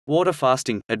Water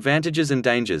fasting, advantages and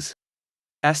dangers.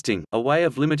 Fasting, a way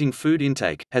of limiting food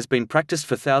intake, has been practiced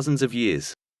for thousands of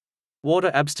years. Water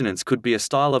abstinence could be a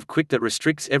style of quick that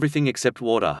restricts everything except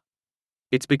water.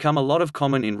 It's become a lot of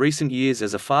common in recent years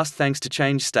as a fast thanks to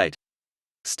change state.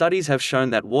 Studies have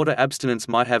shown that water abstinence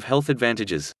might have health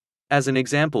advantages. As an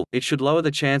example, it should lower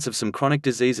the chance of some chronic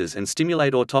diseases and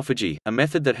stimulate autophagy, a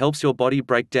method that helps your body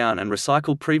break down and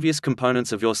recycle previous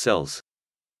components of your cells.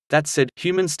 That said,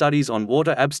 human studies on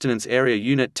water abstinence area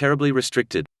unit terribly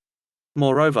restricted.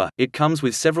 Moreover, it comes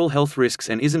with several health risks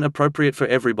and isn't appropriate for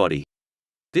everybody.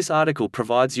 This article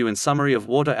provides you a summary of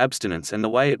water abstinence and the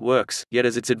way it works, yet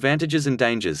as its advantages and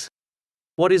dangers.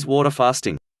 What is water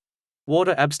fasting?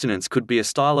 Water abstinence could be a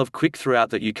style of quick throughout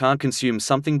that you can't consume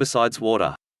something besides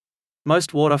water.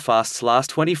 Most water fasts last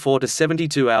 24 to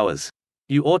 72 hours.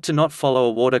 You ought to not follow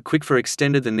a water quick for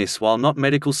extended than this while not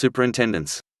medical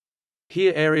superintendents.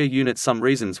 Here area unit some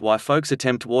reasons why folks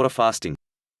attempt water fasting.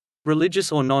 Religious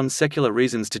or non-secular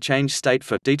reasons to change state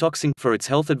for detoxing for its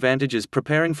health advantages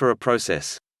preparing for a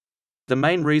process. The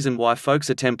main reason why folks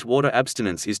attempt water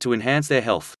abstinence is to enhance their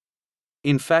health.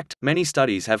 In fact, many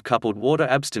studies have coupled water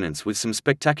abstinence with some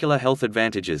spectacular health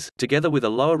advantages, together with a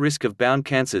lower risk of bowel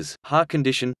cancers, heart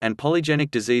condition, and polygenic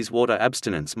disease. Water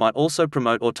abstinence might also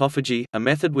promote autophagy, a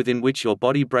method within which your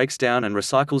body breaks down and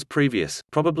recycles previous,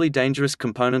 probably dangerous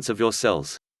components of your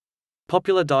cells.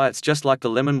 Popular diets just like the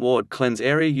lemon ward cleanse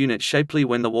area unit shapely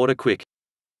when the water quick.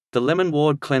 The lemon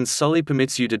ward cleanse solely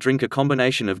permits you to drink a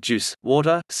combination of juice,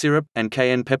 water, syrup, and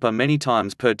cayenne pepper many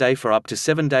times per day for up to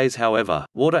 7 days. However,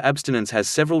 water abstinence has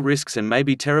several risks and may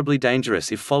be terribly dangerous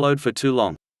if followed for too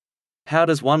long. How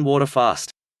does one water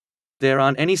fast? There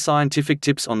aren't any scientific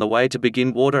tips on the way to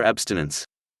begin water abstinence.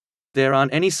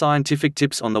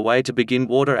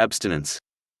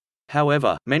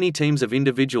 However, many teams of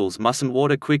individuals mustn't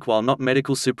water quick while not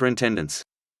medical superintendents.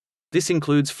 This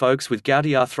includes folks with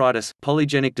gouty arthritis,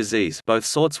 polygenic disease both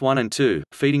sorts 1 and 2,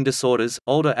 feeding disorders,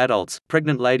 older adults,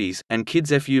 pregnant ladies, and kids.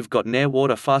 If you've got near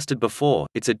water fasted before,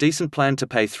 it's a decent plan to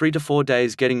pay 3 to 4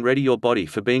 days getting ready your body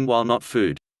for being while not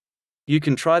food. You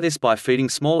can try this by feeding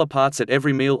smaller parts at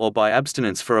every meal or by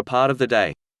abstinence for a part of the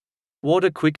day. Water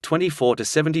quick 24 to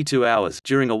 72 hours.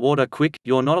 During a water quick,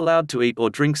 you're not allowed to eat or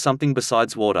drink something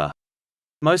besides water.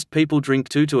 Most people drink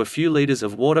 2 to a few liters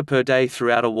of water per day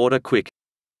throughout a water quick.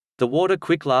 The water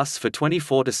quick lasts for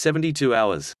 24 to 72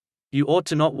 hours. You ought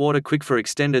to not water quick for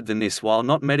extended than this while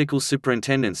not medical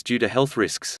superintendents due to health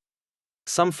risks.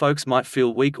 Some folks might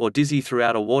feel weak or dizzy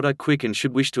throughout a water quick and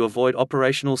should wish to avoid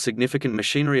operational significant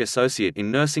machinery associate in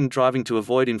nursing driving to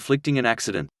avoid inflicting an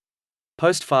accident.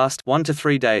 Post-fast 1 to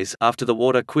 3 days after the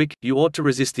water quick, you ought to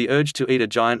resist the urge to eat a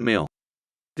giant meal.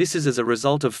 This is as a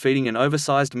result of feeding an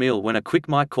oversized meal when a quick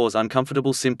might cause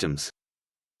uncomfortable symptoms.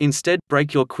 Instead,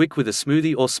 break your quick with a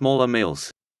smoothie or smaller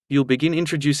meals. You'll begin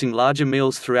introducing larger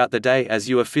meals throughout the day as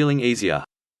you are feeling easier.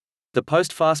 The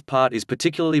post-fast part is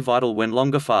particularly vital when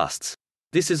longer fasts.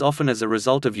 This is often as a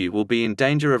result of you will be in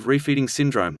danger of refeeding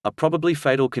syndrome, a probably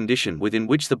fatal condition within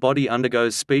which the body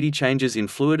undergoes speedy changes in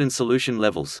fluid and solution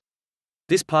levels.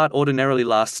 This part ordinarily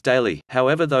lasts daily,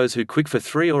 however those who quick for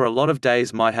 3 or a lot of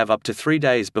days might have up to 3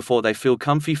 days before they feel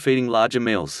comfy feeding larger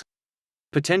meals.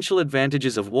 Potential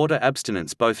advantages of water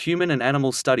abstinence. Both human and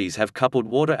animal studies have coupled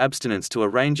water abstinence to a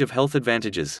range of health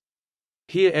advantages.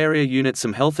 Here area unit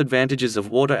some health advantages of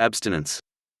water abstinence.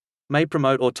 May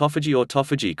promote autophagy.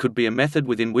 Autophagy could be a method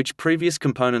within which previous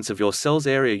components of your cell's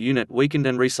area unit weakened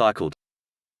and recycled.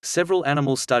 Several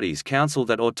animal studies counsel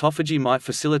that autophagy might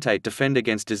facilitate defend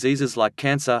against diseases like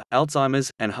cancer, Alzheimer's,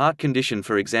 and heart condition.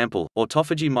 For example,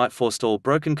 autophagy might forestall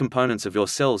broken components of your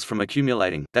cells from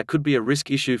accumulating. That could be a risk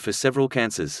issue for several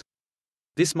cancers.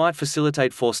 This might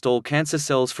facilitate forestall cancer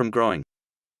cells from growing.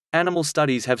 Animal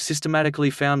studies have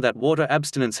systematically found that water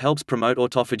abstinence helps promote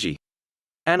autophagy.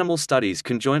 Animal studies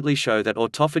conjointly show that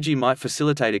autophagy might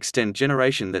facilitate extend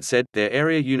generation. That said, their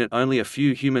area unit only a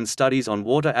few human studies on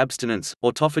water abstinence,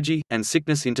 autophagy, and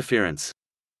sickness interference.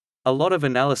 A lot of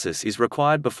analysis is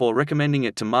required before recommending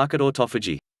it to market.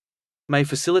 Autophagy may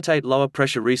facilitate lower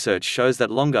pressure. Research shows that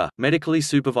longer, medically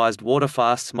supervised water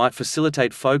fasts might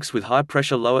facilitate folks with high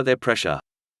pressure lower their pressure.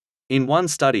 In one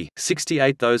study,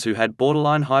 68 those who had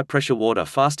borderline high pressure water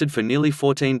fasted for nearly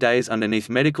 14 days underneath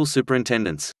medical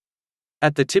superintendents.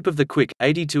 At the tip of the quick,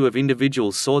 82 of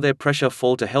individuals saw their pressure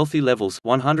fall to healthy levels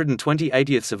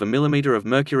 120/80ths of a millimeter of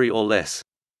mercury or less.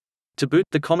 To boot,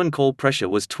 the common call pressure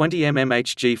was 20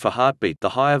 mmHg for heartbeat, the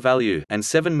higher value, and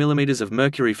 7 mm of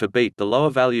mercury for beat, the lower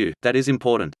value. That is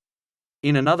important.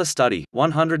 In another study,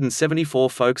 174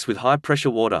 folks with high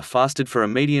pressure water fasted for a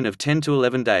median of 10 to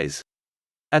 11 days.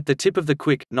 At the tip of the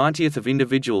quick, 90th of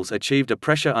individuals achieved a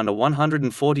pressure under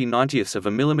 140/90ths of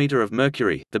a millimeter of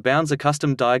mercury, the bounds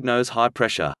accustomed diagnose high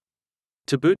pressure.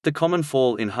 To boot, the common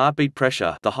fall in heartbeat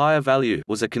pressure, the higher value,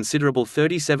 was a considerable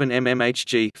 37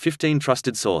 mmHg, 15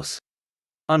 trusted source.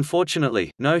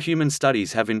 Unfortunately, no human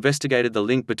studies have investigated the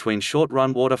link between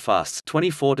short-run water fasts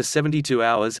 24 to 72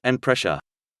 hours and pressure.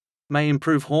 May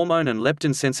improve hormone and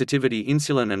leptin sensitivity.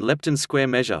 Insulin and leptin square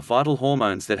measure vital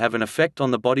hormones that have an effect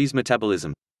on the body's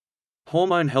metabolism.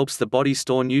 Hormone helps the body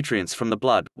store nutrients from the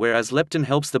blood, whereas leptin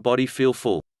helps the body feel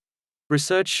full.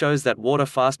 Research shows that water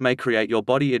fast may create your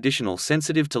body additional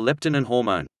sensitive to leptin and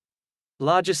hormone.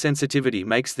 Larger sensitivity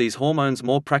makes these hormones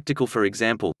more practical. For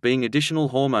example, being additional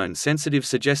hormone sensitive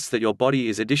suggests that your body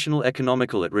is additional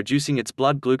economical at reducing its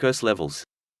blood glucose levels.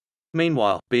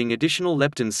 Meanwhile, being additional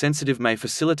leptin sensitive may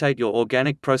facilitate your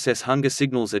organic process hunger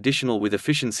signals additional with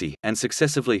efficiency, and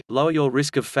successively, lower your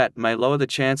risk of fat may lower the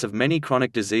chance of many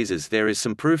chronic diseases. There is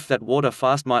some proof that water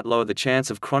fast might lower the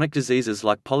chance of chronic diseases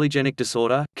like polygenic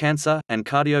disorder, cancer, and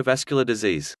cardiovascular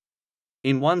disease.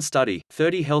 In one study,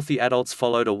 30 healthy adults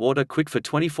followed a water quick for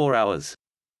 24 hours.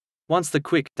 Once the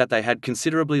quick, that they had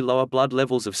considerably lower blood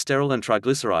levels of sterol and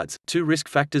triglycerides, two risk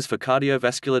factors for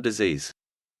cardiovascular disease.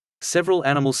 Several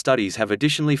animal studies have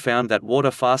additionally found that water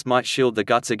fast might shield the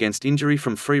guts against injury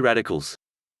from free radicals.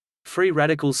 Free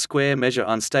radicals square measure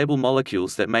unstable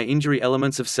molecules that may injure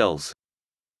elements of cells.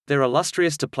 They're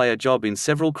illustrious to play a job in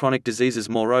several chronic diseases.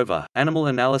 Moreover, animal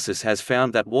analysis has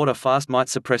found that water fast might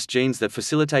suppress genes that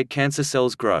facilitate cancer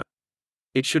cells grow.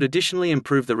 It should additionally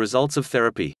improve the results of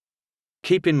therapy.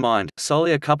 Keep in mind,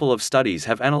 solely a couple of studies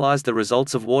have analyzed the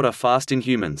results of water fast in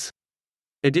humans.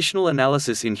 Additional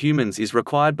analysis in humans is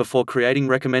required before creating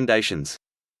recommendations.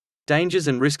 Dangers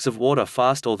and risks of water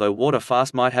fast. Although water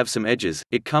fast might have some edges,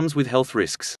 it comes with health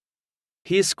risks.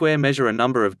 Here square measure a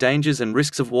number of dangers and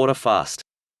risks of water fast.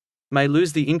 May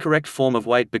lose the incorrect form of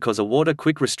weight because a water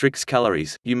quick restricts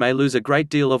calories. You may lose a great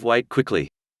deal of weight quickly.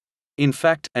 In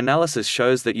fact, analysis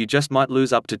shows that you just might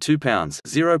lose up to 2 pounds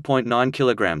 (0.9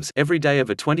 kilograms) every day of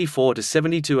a 24 to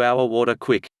 72 hour water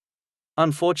quick.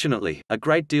 Unfortunately, a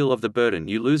great deal of the burden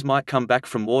you lose might come back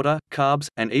from water, carbs,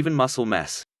 and even muscle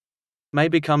mass. May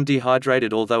become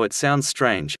dehydrated. Although it sounds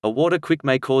strange, a water quick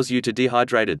may cause you to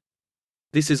dehydrated.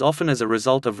 This is often as a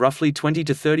result of roughly 20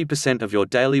 to 30% of your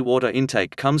daily water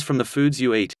intake comes from the foods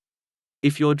you eat.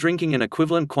 If you're drinking an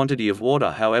equivalent quantity of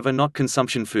water, however not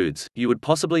consumption foods, you would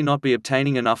possibly not be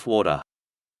obtaining enough water.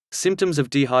 Symptoms of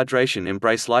dehydration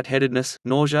embrace lightheadedness,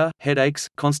 nausea, headaches,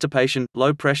 constipation,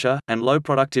 low pressure, and low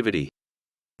productivity.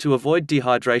 To avoid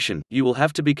dehydration, you will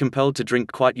have to be compelled to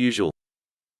drink quite usual.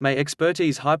 May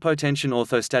expertise hypotension.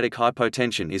 Orthostatic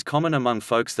hypotension is common among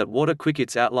folks that water quick.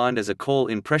 It's outlined as a call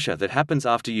in pressure that happens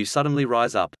after you suddenly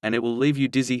rise up, and it will leave you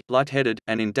dizzy, lightheaded,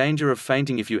 and in danger of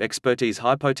fainting if you expertise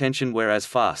hypotension. Whereas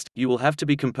fast, you will have to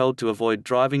be compelled to avoid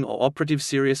driving or operative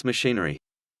serious machinery.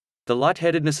 The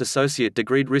lightheadedness associate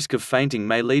degreed risk of fainting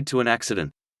may lead to an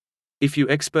accident. If you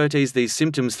expertise these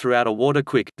symptoms throughout a water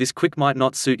quick, this quick might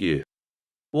not suit you.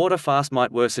 Water fast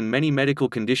might worsen many medical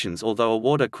conditions. Although a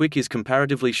water quick is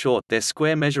comparatively short, they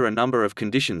square measure a number of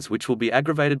conditions which will be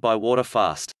aggravated by water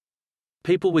fast.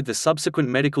 People with the subsequent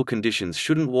medical conditions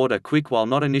shouldn't water quick while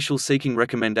not initial seeking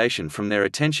recommendation from their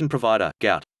attention provider.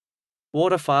 Gout.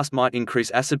 Water fast might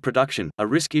increase acid production, a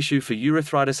risk issue for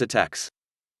urethritis attacks.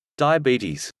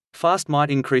 Diabetes. Fast might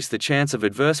increase the chance of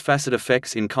adverse facet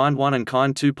effects in kind 1 and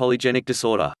kind 2 polygenic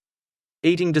disorder.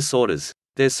 Eating disorders.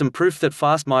 There's some proof that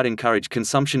fast might encourage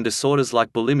consumption disorders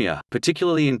like bulimia,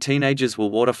 particularly in teenagers. Will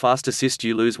water fast assist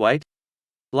you lose weight?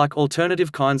 Like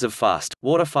alternative kinds of fast,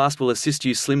 water fast will assist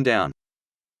you slim down.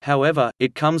 However,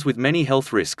 it comes with many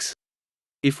health risks.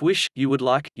 If you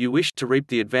wish to reap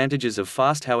the advantages of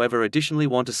fast, however additionally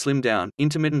want to slim down,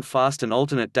 intermittent fast and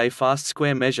alternate day fast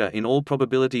square measure in all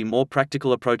probability more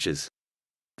practical approaches.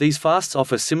 These fasts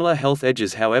offer similar health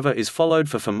edges, however is followed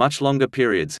for much longer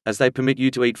periods, as they permit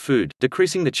you to eat food,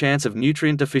 decreasing the chance of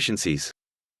nutrient deficiencies.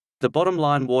 The bottom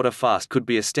line, water fast could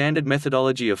be a standard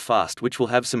methodology of fast which will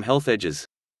have some health edges.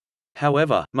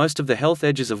 However, most of the health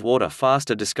edges of water fast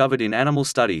are discovered in animal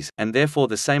studies, and therefore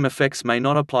the same effects may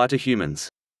not apply to humans.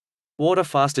 Water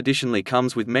fast additionally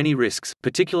comes with many risks,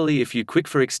 particularly if you quick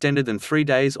for extended than 3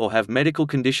 days or have medical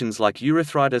conditions like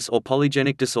urethritis or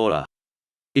polygenic disorder.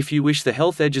 If you wish the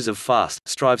health edges of fast,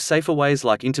 strive safer ways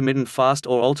like intermittent fast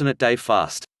or alternate day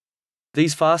fast.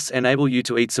 These fasts enable you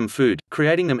to eat some food,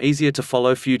 creating them easier to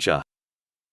follow future.